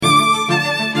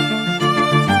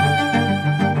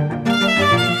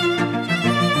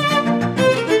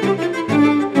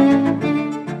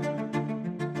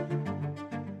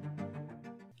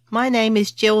My name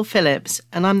is Jill Phillips,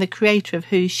 and I'm the creator of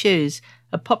Whose Shoes,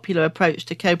 a popular approach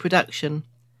to co-production.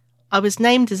 I was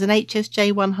named as an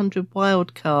HSJ 100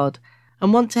 wildcard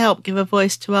and want to help give a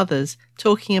voice to others,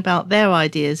 talking about their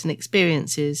ideas and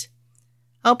experiences.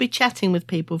 I'll be chatting with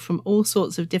people from all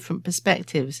sorts of different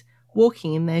perspectives,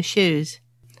 walking in their shoes.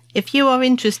 If you are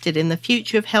interested in the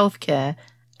future of healthcare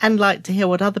and like to hear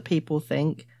what other people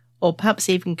think, or perhaps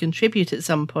even contribute at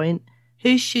some point,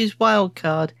 Whose Shoes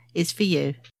Wildcard is for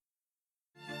you.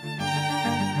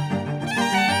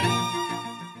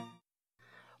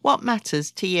 What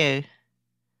matters to you?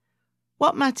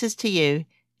 What Matters to You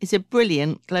is a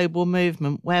brilliant global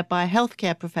movement whereby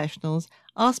healthcare professionals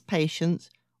ask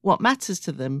patients what matters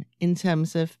to them in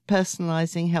terms of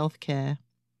personalising healthcare.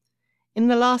 In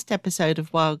the last episode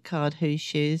of Wildcard Whose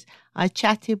Shoes, I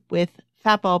chatted with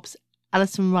FabOb's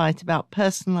Alison Wright about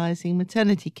personalising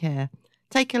maternity care.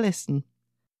 Take a listen.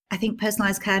 I think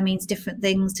personalised care means different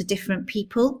things to different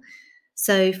people.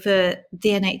 So for the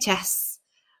NHS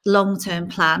long-term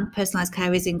plan, personalised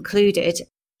care is included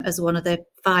as one of the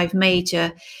 5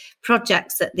 major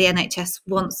projects that the NHS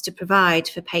wants to provide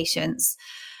for patients.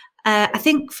 I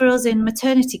think for us in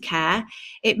maternity care,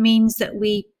 it means that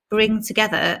we bring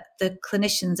together the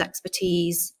clinician's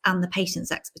expertise and the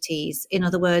patient's expertise. In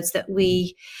other words, that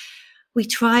we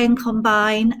try and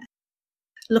combine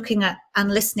looking at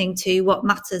and listening to what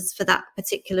matters for that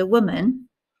particular woman,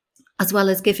 as well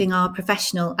as giving our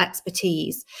professional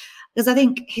expertise. Because I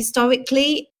think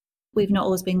historically, we've not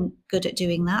always been good at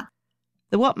doing that.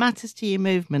 The What Matters to You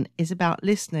movement is about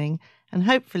listening and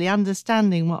hopefully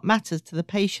understanding what matters to the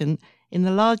patient in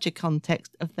the larger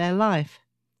context of their life.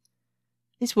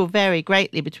 This will vary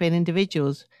greatly between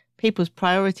individuals. People's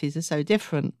priorities are so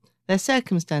different. Their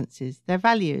circumstances, their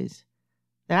values,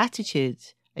 their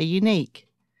attitudes are unique.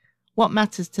 What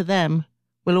matters to them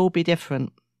will all be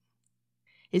different.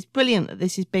 It's brilliant that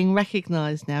this is being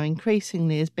recognised now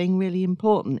increasingly as being really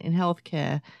important in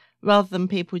healthcare, rather than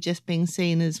people just being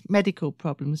seen as medical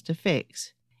problems to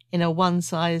fix in a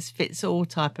one-size-fits-all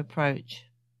type approach.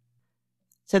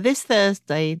 So this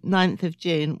Thursday, 9th of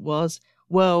June, was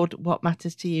World What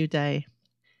Matters to You Day.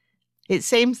 It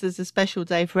seems there's a special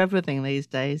day for everything these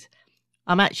days.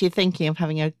 I'm actually thinking of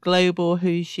having a global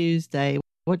Whose Shoes Day.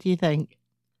 What do you think?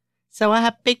 So I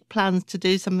had big plans to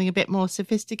do something a bit more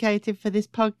sophisticated for this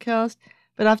podcast,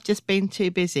 but I've just been too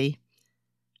busy.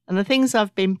 And the things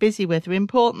I've been busy with are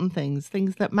important things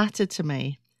that matter to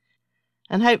me.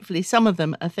 And hopefully some of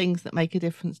them are things that make a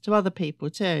difference to other people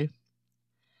too.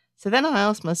 So then I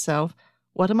asked myself,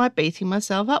 what am I beating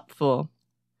myself up for?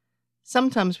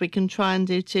 Sometimes we can try and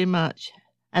do too much,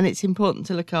 and it's important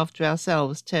to look after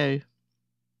ourselves too.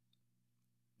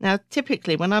 Now,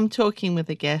 typically when I'm talking with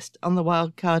a guest on the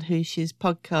Wildcard Whose Shoes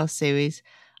podcast series,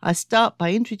 I start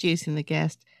by introducing the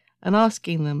guest and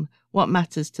asking them what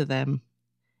matters to them.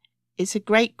 It's a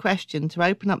great question to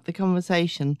open up the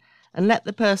conversation and let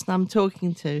the person I'm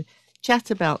talking to chat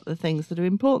about the things that are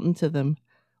important to them,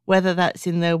 whether that's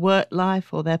in their work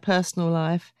life or their personal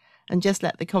life, and just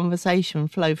let the conversation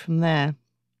flow from there.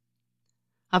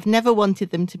 I've never wanted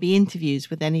them to be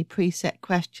interviews with any preset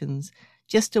questions,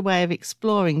 just a way of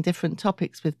exploring different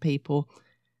topics with people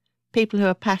who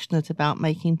are passionate about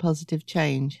making positive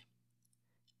change.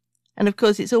 And of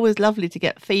course, it's always lovely to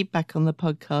get feedback on the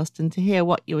podcast and to hear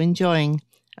what you're enjoying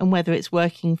and whether it's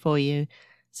working for you.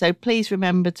 So please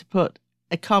remember to put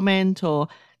a comment or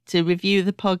to review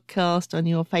the podcast on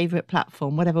your favourite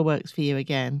platform, whatever works for you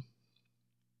again.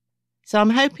 So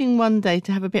I'm hoping one day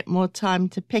to have a bit more time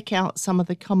to pick out some of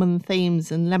the common themes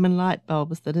and lemon light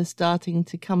bulbs that are starting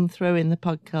to come through in the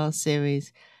podcast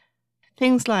series.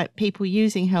 Things like people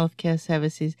using healthcare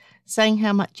services saying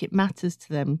how much it matters to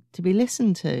them to be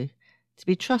listened to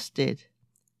be trusted,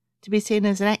 to be seen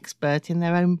as an expert in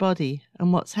their own body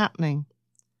and what's happening,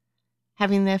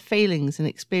 having their feelings and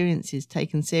experiences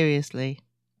taken seriously.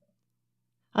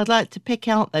 I'd like to pick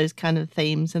out those kind of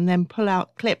themes and then pull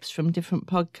out clips from different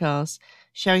podcasts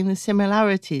showing the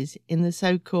similarities in the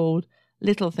so-called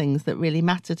little things that really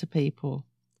matter to people.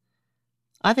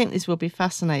 I think this will be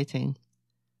fascinating.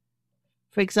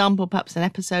 For example, perhaps an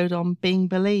episode on being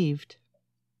believed.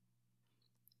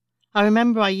 I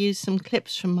remember I used some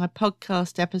clips from my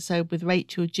podcast episode with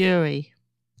Rachel Jury,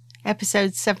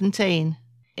 episode 17,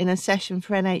 in a session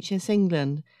for NHS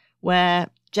England, where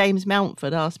James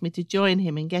Mountford asked me to join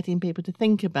him in getting people to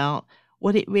think about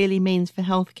what it really means for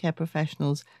healthcare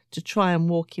professionals to try and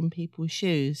walk in people's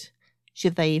shoes,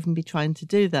 should they even be trying to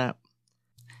do that.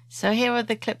 So here are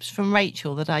the clips from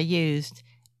Rachel that I used,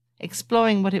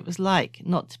 exploring what it was like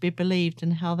not to be believed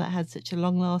and how that had such a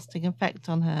long-lasting effect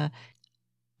on her.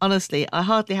 honestly, I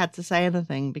hardly had to say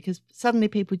anything because suddenly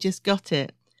people just got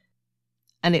it.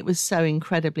 And it was so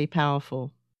incredibly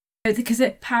powerful. Because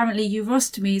apparently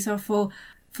urostomies are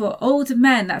for older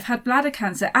men that have had bladder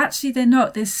cancer. Actually, they're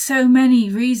not. There's so many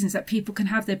reasons that people can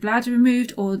have their bladder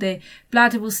removed, or their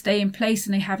bladder will stay in place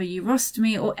and they have a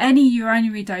urostomy, or any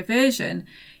urinary diversion.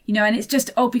 And it's just,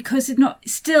 because it's not,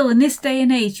 still in this day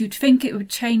and age, you'd think it would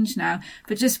change now.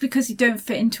 But just because you don't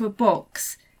fit into a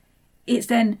box, it's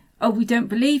then, we don't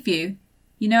believe you.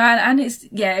 And it's,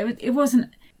 it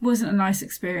wasn't a nice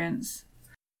experience.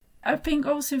 I think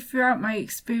also throughout my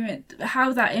experience,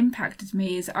 how that impacted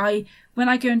me is when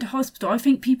I go into hospital, I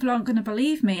think people aren't going to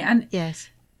believe me. And yes,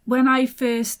 when I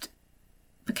first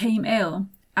became ill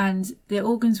and the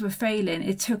organs were failing,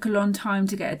 it took a long time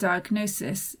to get a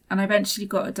diagnosis. And I eventually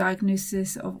got a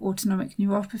diagnosis of autonomic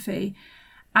neuropathy.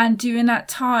 And during that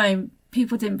time,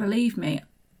 people didn't believe me.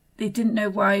 They didn't know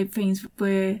why things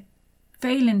were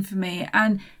failing for me.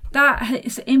 And that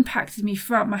has impacted me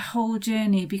throughout my whole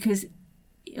journey, because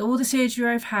all the surgery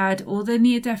I've had, all the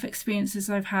near-death experiences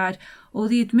I've had, all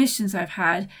the admissions I've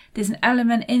had, there's an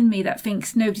element in me that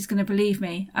thinks nobody's going to believe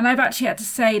me. And I've actually had to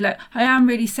say, I am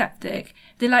really septic.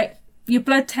 They're like, your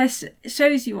blood test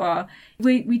shows you are.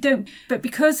 We don't. But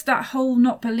because that whole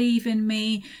not believing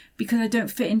me, because I don't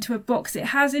fit into a box, it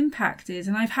has impacted.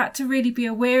 And I've had to really be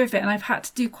aware of it. And I've had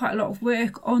to do quite a lot of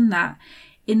work on that,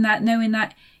 knowing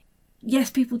that, yes,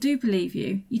 people do believe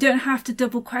you. You don't have to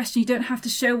double question. You don't have to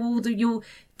show all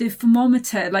the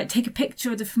thermometer, take a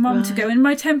picture of the thermometer, right. go, and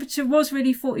my temperature was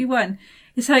really 41.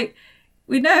 It's like,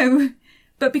 we know.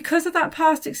 But because of that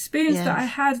past experience that I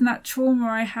had, and that trauma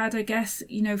I had, I guess,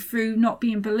 through not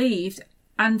being believed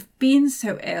and being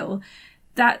so ill,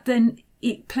 that then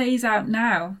it plays out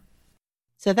now.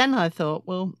 So then I thought,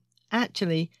 well,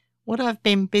 actually, what I've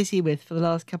been busy with for the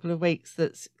last couple of weeks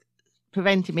that's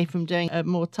preventing me from doing a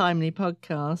more timely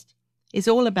podcast is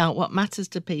all about what matters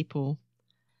to people.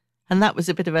 And that was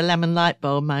a bit of a lemon light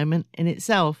bulb moment in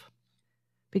itself.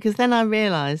 Because then I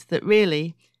realised that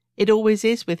really, it always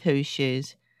is with Whose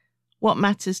Shoes. What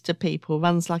matters to people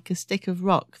runs like a stick of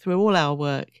rock through all our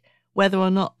work, whether or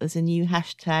not there's a new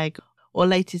hashtag or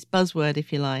latest buzzword,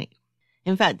 if you like.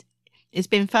 In fact, it's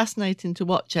been fascinating to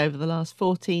watch over the last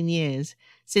 14 years,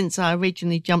 since I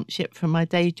originally jumped ship from my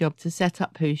day job to set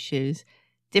up Whose Shoes,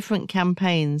 different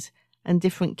campaigns and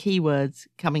different keywords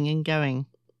coming and going.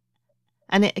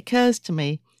 And it occurs to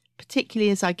me,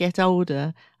 particularly as I get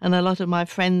older and a lot of my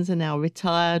friends are now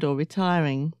retired or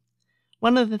retiring,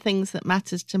 one of the things that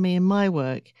matters to me in my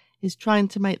work is trying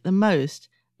to make the most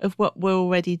of what we're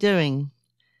already doing,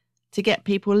 to get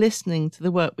people listening to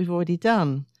the work we've already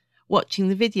done, watching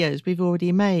the videos we've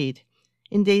already made,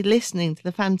 indeed listening to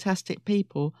the fantastic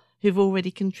people who've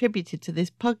already contributed to this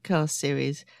podcast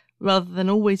series, rather than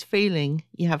always feeling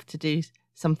you have to do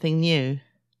something new.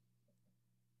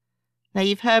 Now,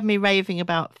 you've heard me raving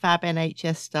about Fab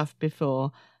NHS stuff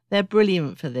before. They're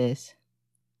brilliant for this.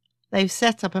 They've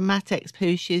set up a Matex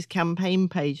Whose Shoes campaign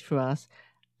page for us,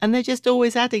 and they're just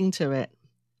always adding to it.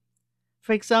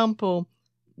 For example,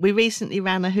 we recently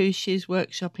ran a Whose Shoes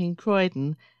workshop in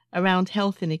Croydon around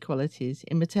health inequalities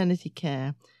in maternity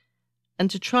care, and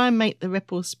to try and make the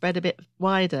ripple spread a bit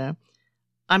wider,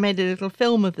 I made a little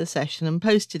film of the session and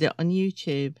posted it on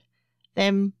YouTube.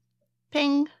 Then,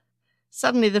 ping,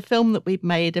 suddenly the film that we'd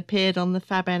made appeared on the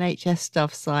Fab NHS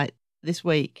Stuff site this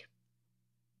week.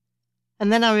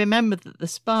 And then I remembered that the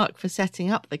spark for setting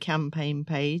up the campaign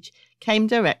page came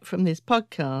direct from this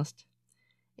podcast.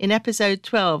 In episode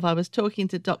 12, I was talking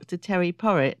to Dr. Terry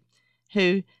Porritt,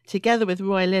 who, together with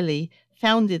Roy Lilly,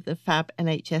 founded the Fab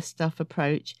NHS Stuff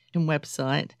approach and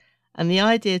website, and the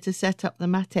idea to set up the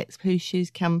Matex Whose Shoes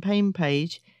campaign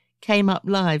page came up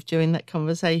live during that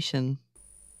conversation.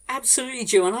 Absolutely,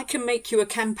 Jo, and I can make you a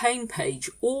campaign page.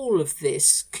 All of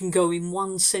this can go in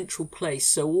one central place.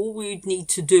 So all we'd need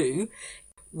to do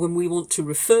when we want to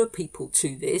refer people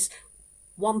to this,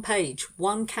 one page,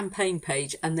 one campaign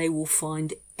page, and they will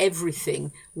find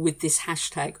everything with this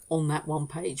hashtag on that one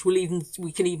page. We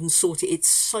can even sort it. It's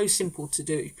so simple to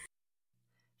do.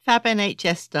 Fab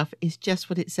NHS Stuff is just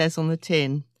what it says on the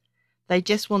tin. They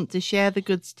just want to share the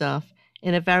good stuff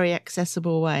in a very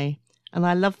accessible way, and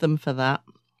I love them for that.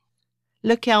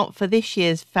 Look out for this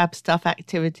year's Fab Stuff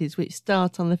activities, which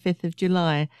start on the 5th of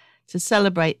July to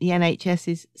celebrate the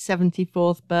NHS's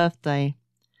 74th birthday.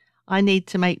 I need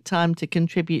to make time to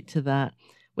contribute to that.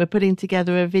 We're putting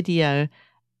together a video,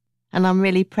 and I'm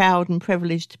really proud and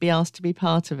privileged to be asked to be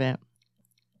part of it.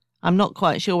 I'm not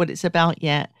quite sure what it's about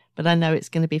yet, but I know it's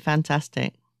going to be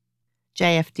fantastic.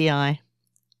 JFDI.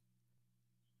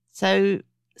 So,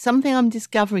 Something I'm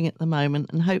discovering at the moment,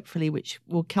 and hopefully which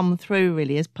will come through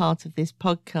really as part of this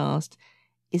podcast,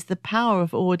 is the power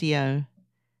of audio.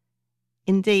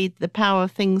 Indeed, the power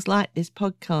of things like this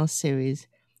podcast series,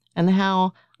 and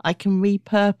how I can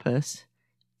repurpose,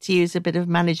 to use a bit of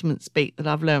management speak that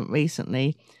I've learnt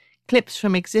recently, clips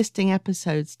from existing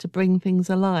episodes to bring things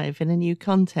alive in a new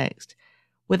context,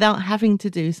 without having to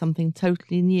do something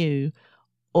totally new,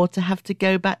 or to have to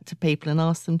go back to people and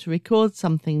ask them to record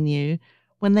something new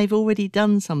when they've already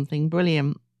done something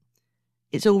brilliant.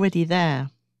 It's already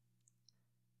there.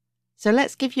 So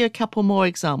let's give you a couple more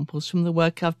examples from the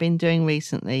work I've been doing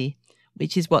recently,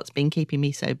 which is what's been keeping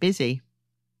me so busy.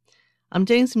 I'm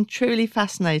doing some truly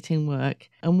fascinating work,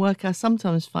 and work I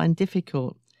sometimes find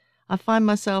difficult. I find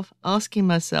myself asking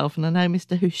myself, and I know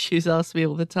Mr. Hooshoes asks me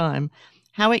all the time,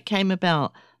 how it came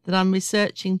about that I'm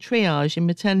researching triage in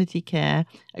maternity care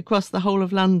across the whole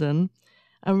of London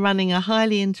and running a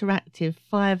highly interactive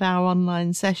 5-hour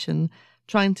online session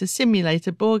trying to simulate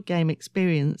a board game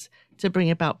experience to bring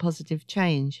about positive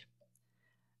change.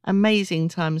 Amazing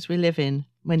times we live in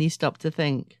when you stop to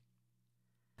think.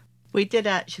 We did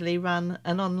actually run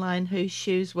an online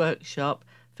Hooshoes workshop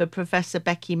for Professor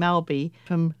Becky Malby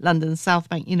from London South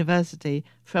Bank University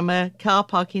from a car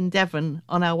park in Devon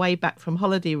on our way back from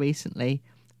holiday recently,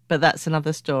 but that's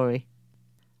another story.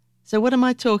 So what am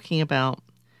I talking about?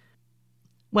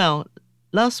 Well,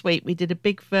 last week we did a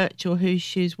big virtual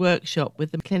Hooshoes workshop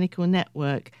with the Clinical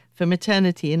Network for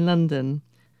Maternity in London,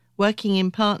 working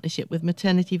in partnership with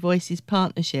Maternity Voices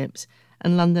Partnerships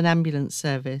and London Ambulance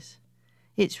Service.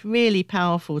 It's really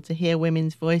powerful to hear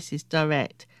women's voices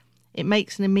direct. It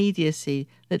makes an immediacy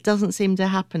that doesn't seem to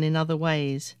happen in other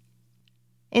ways.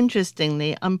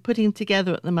 Interestingly, I'm putting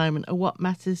together at the moment a What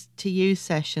Matters to You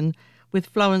session with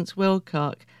Florence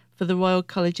Wilcock for the Royal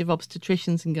College of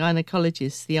Obstetricians and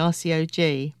Gynecologists, the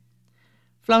RCOG.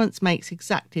 Florence makes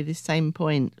exactly this same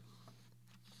point.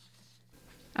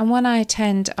 And when I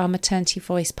attend our Maternity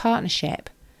Voice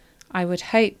partnership, I would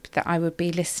hope that I would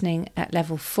be listening at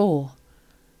level 4.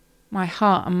 My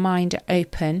heart and mind are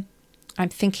open. I'm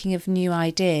thinking of new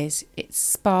ideas. It's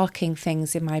sparking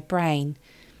things in my brain.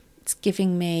 It's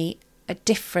giving me a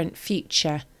different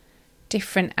future,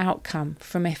 different outcome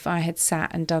from if I had sat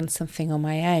and done something on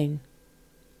my own.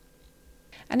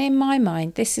 And in my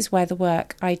mind, this is where the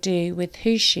work I do with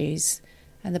Hooshoes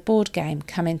and the board game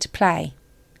come into play.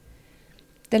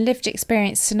 The lived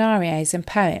experience scenarios and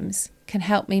poems can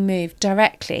help me move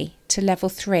directly to level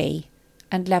 3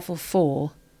 and level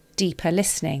 4, deeper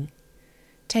listening,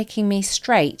 taking me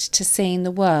straight to seeing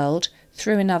the world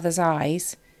through another's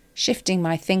eyes, shifting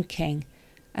my thinking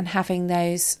and having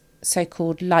those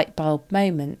so-called light bulb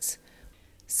moments.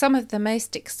 Some of the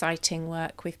most exciting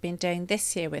work we've been doing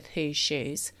this year with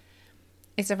Hooshoes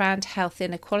is around health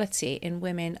inequality in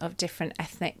women of different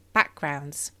ethnic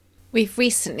backgrounds. We've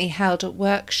recently held a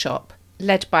workshop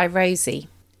led by Rosie,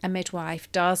 a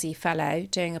midwife Darcy Fellow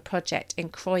doing a project in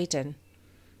Croydon.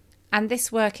 And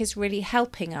this work is really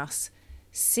helping us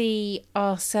see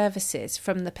our services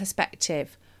from the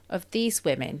perspective of these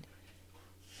women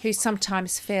who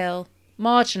sometimes feel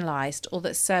marginalised or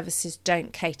that services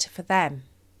don't cater for them.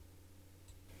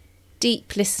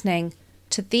 Deep listening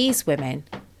to these women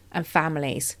and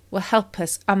families will help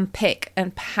us unpick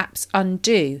and perhaps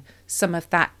undo some of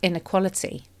that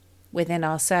inequality within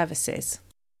our services.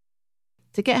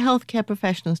 To get healthcare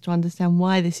professionals to understand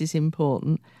why this is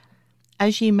important,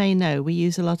 as you may know, we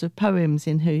use a lot of poems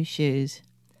in Hooshoes.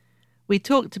 We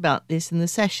talked about this in the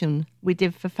session we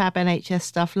did for Fab NHS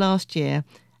Stuff last year,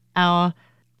 our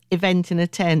event in a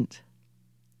tent.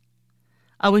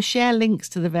 I will share links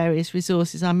to the various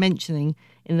resources I'm mentioning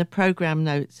in the programme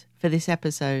notes for this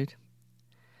episode.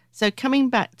 So coming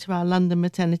back to our London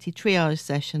maternity triage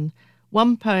session,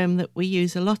 one poem that we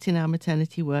use a lot in our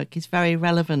maternity work is very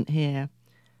relevant here.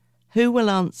 Who will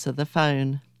answer the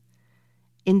phone?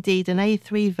 Indeed, an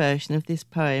A3 version of this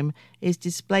poem is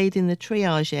displayed in the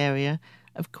triage area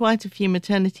of quite a few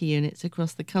maternity units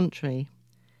across the country.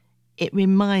 It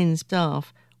reminds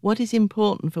staff what is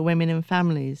important for women and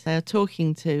families they are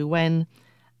talking to when,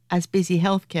 as busy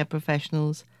healthcare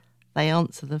professionals, they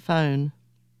answer the phone.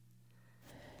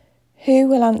 Who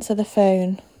will answer the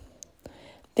phone?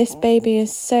 This baby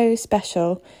is so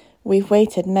special, we've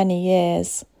waited many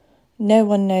years. No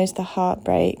one knows the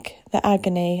heartbreak, the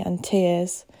agony and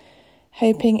tears,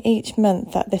 hoping each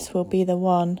month that this will be the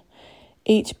one,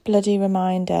 each bloody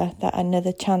reminder that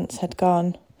another chance had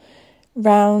gone.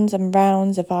 Rounds and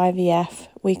rounds of IVF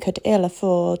we could ill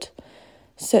afford,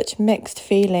 such mixed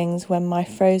feelings when my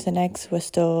frozen eggs were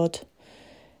stored.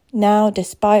 Now,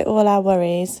 despite all our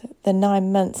worries, the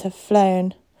 9 months have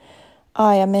flown.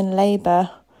 I am in labour.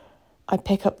 I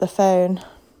pick up the phone.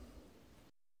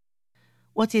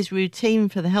 What is routine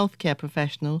for the healthcare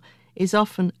professional is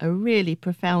often a really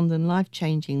profound and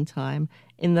life-changing time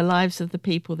in the lives of the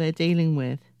people they're dealing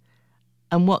with.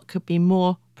 And what could be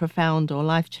more profound or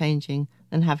life-changing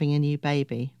than having a new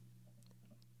baby?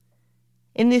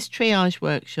 In this triage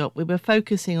workshop, we were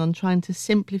focusing on trying to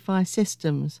simplify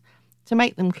systems to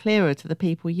make them clearer to the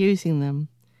people using them.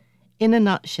 In a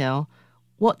nutshell,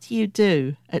 what do you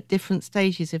do at different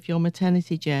stages of your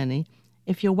maternity journey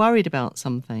if you're worried about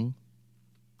something?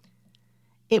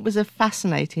 It was a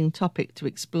fascinating topic to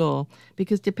explore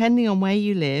because depending on where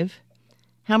you live,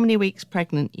 how many weeks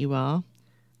pregnant you are,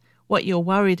 what you're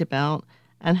worried about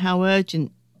and how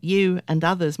urgent you and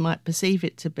others might perceive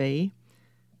it to be,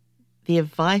 the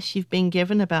advice you've been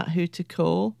given about who to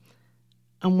call,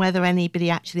 and whether anybody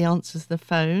actually answers the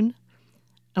phone,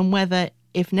 and whether,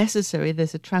 if necessary,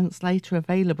 there's a translator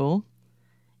available,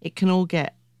 it can all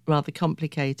get rather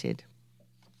complicated.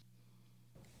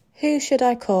 Who should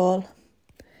I call?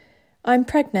 I'm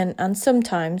pregnant and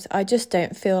sometimes I just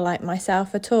don't feel like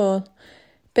myself at all.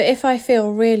 But if I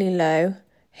feel really low,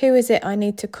 who is it I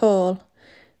need to call?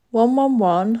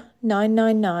 111,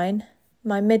 999,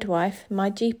 my midwife,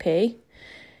 my GP?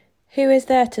 Who is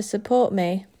there to support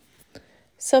me?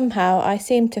 Somehow I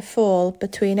seem to fall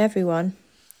between everyone.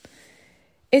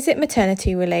 Is it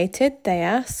maternity related, they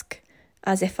ask,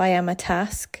 as if I am a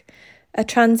task, a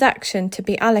transaction to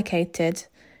be allocated,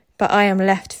 but I am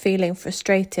left feeling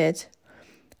frustrated.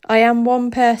 I am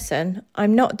one person,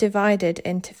 I'm not divided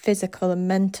into physical and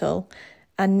mental,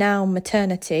 and now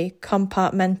maternity,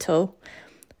 compartmental,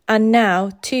 and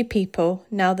now 2 people,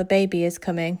 now the baby is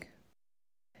coming.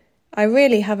 I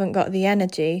really haven't got the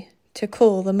energy to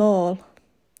call them all.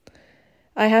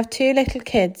 I have 2 little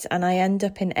kids and I end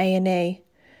up in A&E.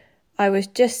 I was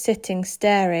just sitting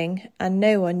staring and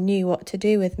no one knew what to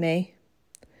do with me.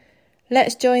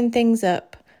 Let's join things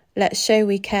up, let's show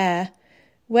we care.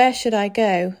 Where should I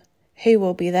go? Who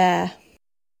will be there?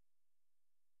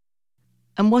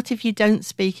 And what if you don't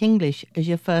speak English as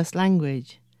your first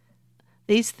language?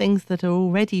 These things that are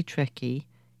already tricky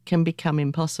can become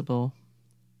impossible.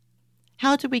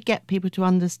 How do we get people to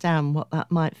understand what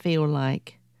that might feel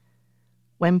like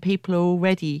when people are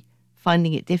already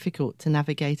finding it difficult to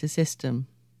navigate a system?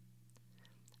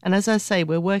 And as I say,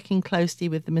 we're working closely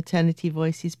with the Maternity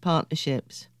Voices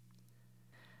partnerships.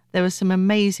 There are some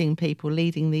amazing people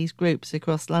leading these groups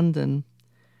across London.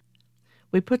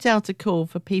 We put out a call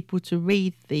for people to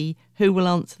read the Who Will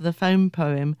Answer the Phone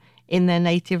poem in their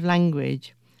native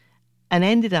language and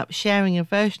ended up sharing a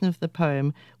version of the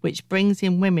poem which brings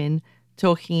in women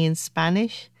talking in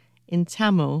Spanish, in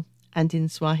Tamil and in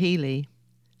Swahili.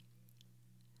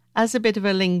 As a bit of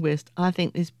a linguist, I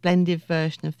think this blended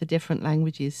version of the different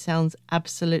languages sounds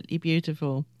absolutely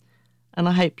beautiful, and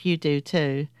I hope you do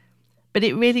too. But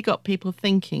it really got people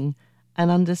thinking and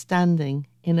understanding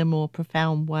in a more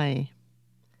profound way.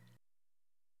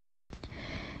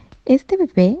 Este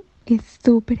bebé es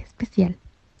súper especial.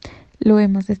 Lo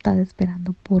hemos estado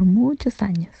esperando por muchos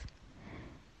años.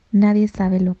 Nadie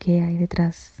sabe lo que hay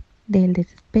detrás del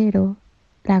desespero,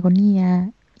 la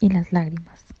agonía y las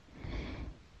lágrimas.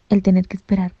 El tener que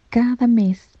esperar cada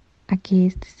mes a que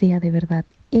este sea de verdad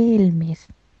el mes.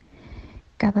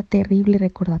 Cada terrible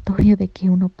recordatorio de que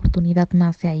una oportunidad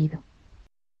más se ha ido.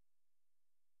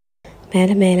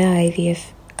 மேல IVF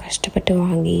கஷ்டப்பட்டு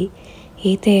வாங்கி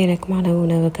ஈத்த இறக்கமான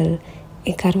உணவுகள்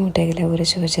கருமுட்டைகளை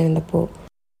உரைச்சு வச்சிருந்தப்போ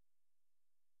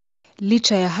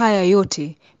licha ya haya yote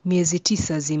miezi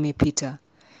 9 zimepita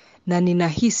na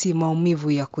ninahisi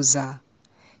maumivu ya kuzaa.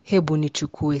 Hebu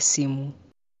nichukue simu.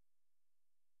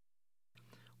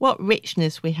 What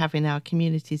richness we have in our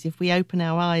communities if we open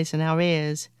our eyes and our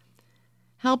ears.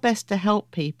 How best to help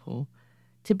people,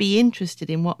 to be interested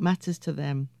in what matters to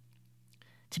them,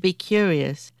 to be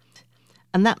curious.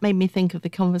 And that made me think of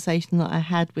the conversation that I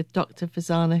had with Dr.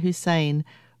 Farzana Hussain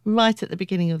right at the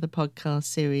beginning of the podcast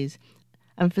series.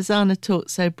 And Farzana talked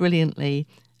so brilliantly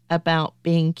about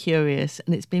being curious,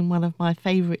 and it's been one of my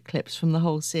favourite clips from the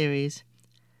whole series.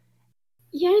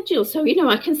 Yeah, Jill. So,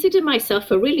 I consider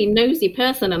myself a really nosy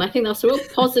person, and I think that's a real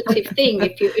positive thing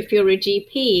if you're a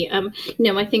GP.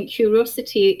 I think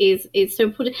curiosity is so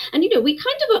important. And, we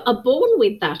kind of are born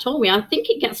with that, aren't we? I think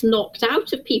it gets knocked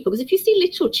out of people because if you see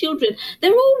little children,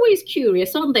 they're always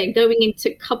curious, aren't they? Going into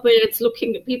cupboards,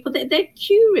 looking at people, they're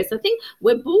curious. I think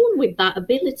we're born with that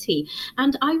ability.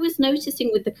 And I was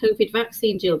noticing with the COVID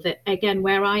vaccine, Jill, that again,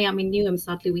 where I am in Newham,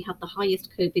 sadly, we had the highest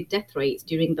COVID death rates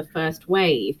during the first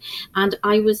wave. And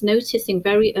I was noticing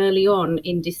very early on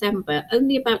in December,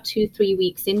 only about 2-3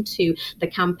 weeks into the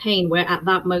campaign, where at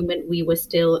that moment we were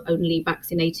still only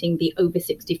vaccinating the over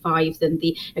 65s and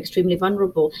the extremely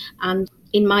vulnerable. And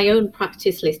in my own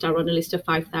practice list, I run a list of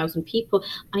 5,000 people,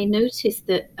 I noticed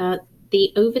that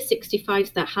the over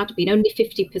 65s that had been, only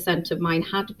 50% of mine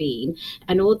had been,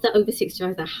 and all the over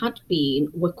 65s that had been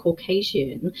were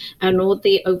Caucasian, and all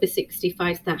the over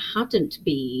 65s that hadn't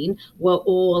been were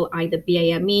all either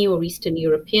BAME or Eastern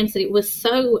Europeans. And it was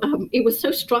so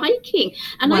striking.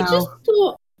 And wow. I just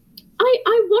thought,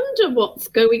 I wonder what's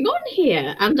going on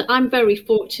here. And I'm very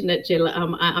fortunate, Jill.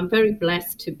 I'm very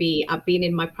blessed I've been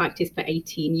in my practice for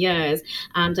 18 years,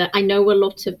 and I know a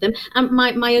lot of them. And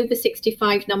my over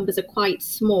 65 numbers are quite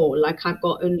small. Like, I've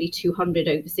got only 200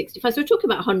 over 65. So we're talking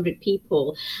about 100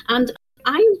 people. And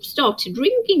I started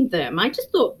ringing them. I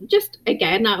just thought, just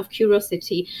again, out of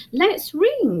curiosity, let's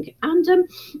ring. And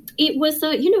it was,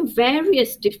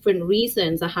 various different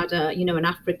reasons. I had an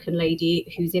African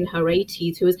lady who's in her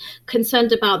 80s who was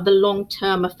concerned about the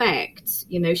long-term effects.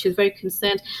 She was very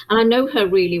concerned. And I know her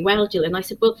really well, Jill. And I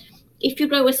said, well, if you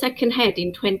grow a second head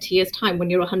in 20 years' time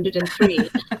when you're 103,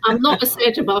 I'm not a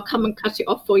surgeon, but I'll come and cut it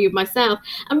off for you myself.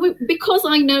 And because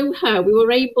I know her, we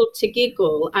were able to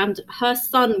giggle. And her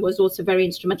son was also very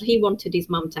instrumental. He wanted his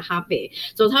mum to have it.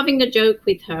 So I was having a joke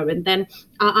with her. And then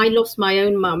I lost my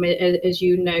own mum, as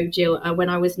you know, Jill, when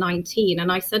I was 19.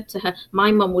 And I said to her,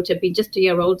 my mum would have been just a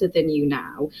year older than you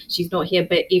now. She's not here.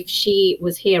 But if she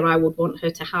was here, I would want her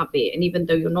to have it. And even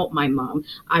though you're not my mum,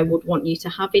 I would want you to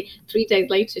have it. 3 days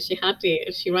later, she had it,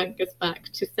 and she rang us back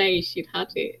to say she'd had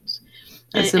it.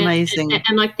 That's amazing.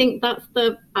 And I think that's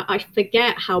I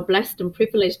forget how blessed and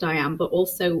privileged I am, but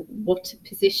also what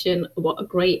a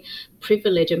great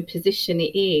privilege and position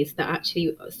it is that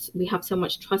actually we have so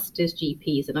much trust as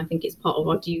GPs, and I think it's part of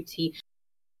our duty.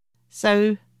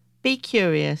 So be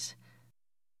curious.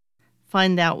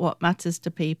 Find out what matters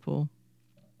to people.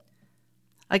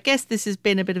 I guess this has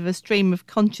been a bit of a stream of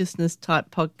consciousness type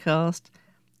podcast.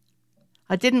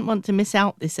 I didn't want to miss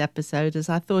out this episode as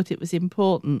I thought it was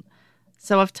important.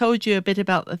 So I've told you a bit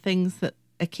about the things that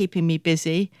are keeping me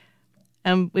busy.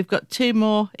 And we've got 2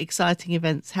 more exciting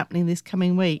events happening this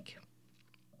coming week.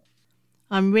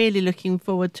 I'm really looking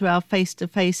forward to our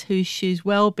face-to-face Whose Shoes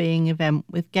Wellbeing event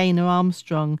with Gaynor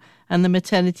Armstrong and the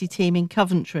maternity team in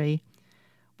Coventry.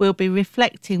 We'll be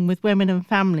reflecting with women and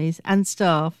families and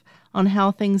staff on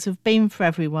how things have been for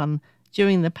everyone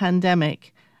during the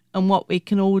pandemic and what we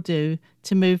can all do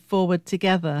to move forward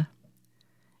together.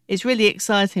 It's really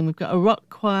exciting. We've got a rock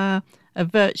choir, a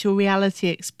virtual reality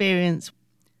experience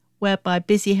whereby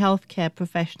busy healthcare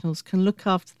professionals can look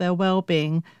after their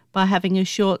well-being by having a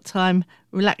short time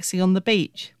relaxing on the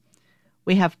beach.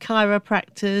 We have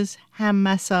chiropractors, hand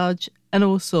massage, and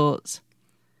all sorts.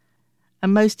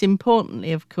 And most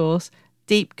importantly, of course,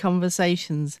 deep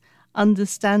conversations,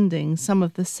 understanding some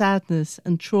of the sadness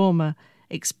and trauma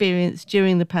experienced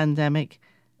during the pandemic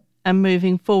and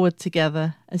moving forward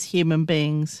together as human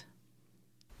beings.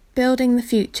 Building the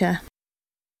future.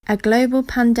 A global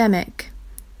pandemic.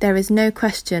 There is no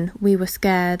question we were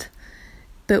scared.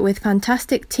 But with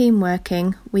fantastic team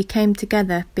working, we came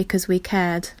together because we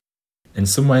cared. In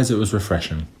some ways it was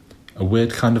refreshing, a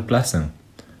weird kind of blessing.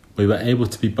 We were able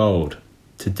to be bold,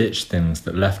 to ditch things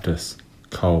that left us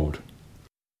cold.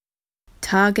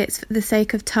 Targets for the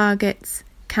sake of targets,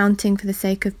 counting for the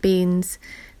sake of beans,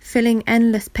 filling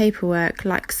endless paperwork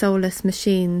like soulless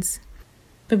machines.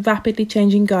 With rapidly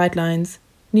changing guidelines,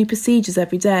 new procedures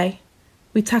every day,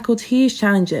 we tackled huge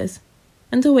challenges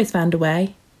and always found a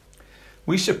way.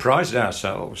 We surprised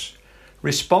ourselves,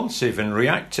 responsive and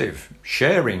reactive,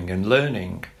 sharing and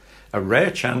learning, a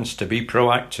rare chance to be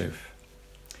proactive.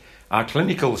 Our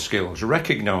clinical skills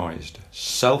recognised,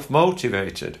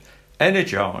 self-motivated,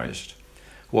 energised.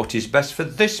 What is best for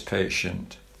this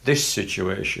patient, this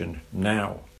situation,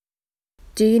 now?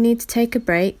 Do you need to take a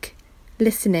break?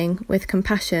 Listening with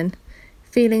compassion,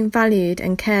 feeling valued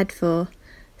and cared for,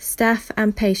 staff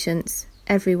and patients,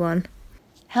 everyone.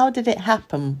 How did it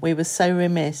happen we were so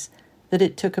remiss that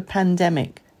it took a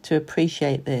pandemic to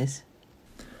appreciate this?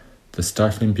 The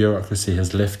stifling bureaucracy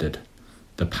has lifted,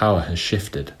 the power has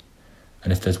shifted,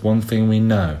 and if there's one thing we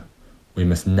know, we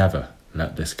must never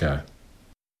let this go.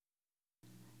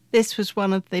 This was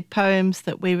one of the poems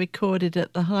that we recorded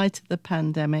at the height of the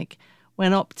pandemic,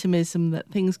 when optimism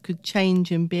that things could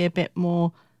change and be a bit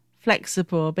more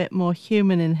flexible, a bit more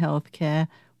human in healthcare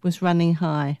was running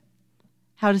high.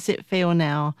 How does it feel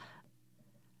now?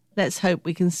 Let's hope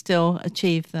we can still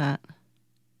achieve that.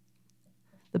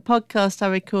 The podcast I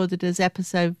recorded as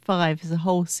episode 5 is a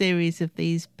whole series of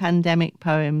these pandemic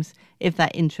poems, if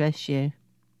that interests you.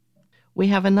 We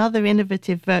have another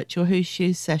innovative virtual Whose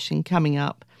Shoes session coming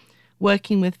up,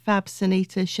 working with Fab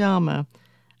Sunita Sharma,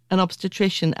 an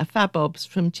obstetrician, a FabObs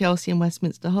from Chelsea and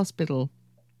Westminster Hospital,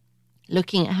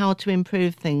 looking at how to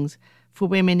improve things for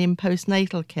women in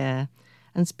postnatal care,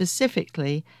 and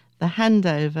specifically the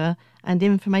handover and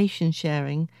information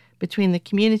sharing between the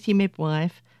community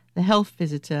midwife, the health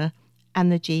visitor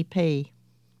and the GP.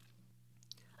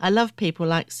 I love people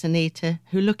like Sunita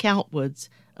who look outwards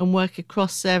and work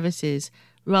across services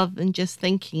rather than just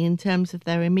thinking in terms of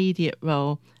their immediate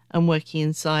role and working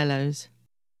in silos.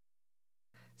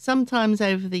 Sometimes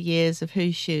over the years of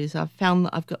Whose Shoes, I've found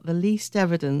that I've got the least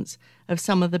evidence of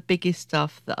some of the biggest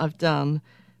stuff that I've done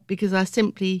because I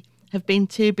simply have been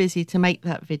too busy to make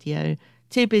that video,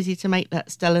 too busy to make that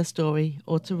stellar story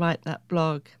or to write that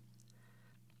blog.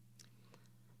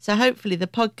 So hopefully the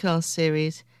podcast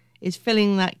series is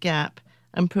filling that gap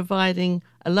and providing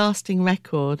a lasting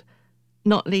record,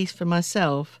 not least for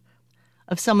myself,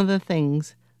 of some of the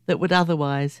things that would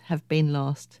otherwise have been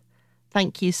lost.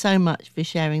 Thank you so much for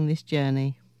sharing this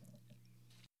journey.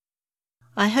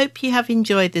 I hope you have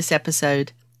enjoyed this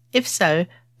episode. If so,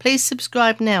 please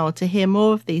subscribe now to hear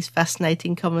more of these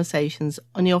fascinating conversations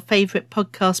on your favourite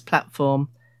podcast platform,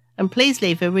 and please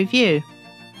leave a review.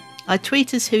 I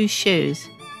tweet as Whose Shoes.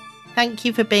 Thank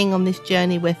you for being on this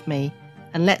journey with me,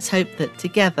 and let's hope that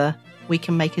together we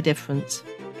can make a difference.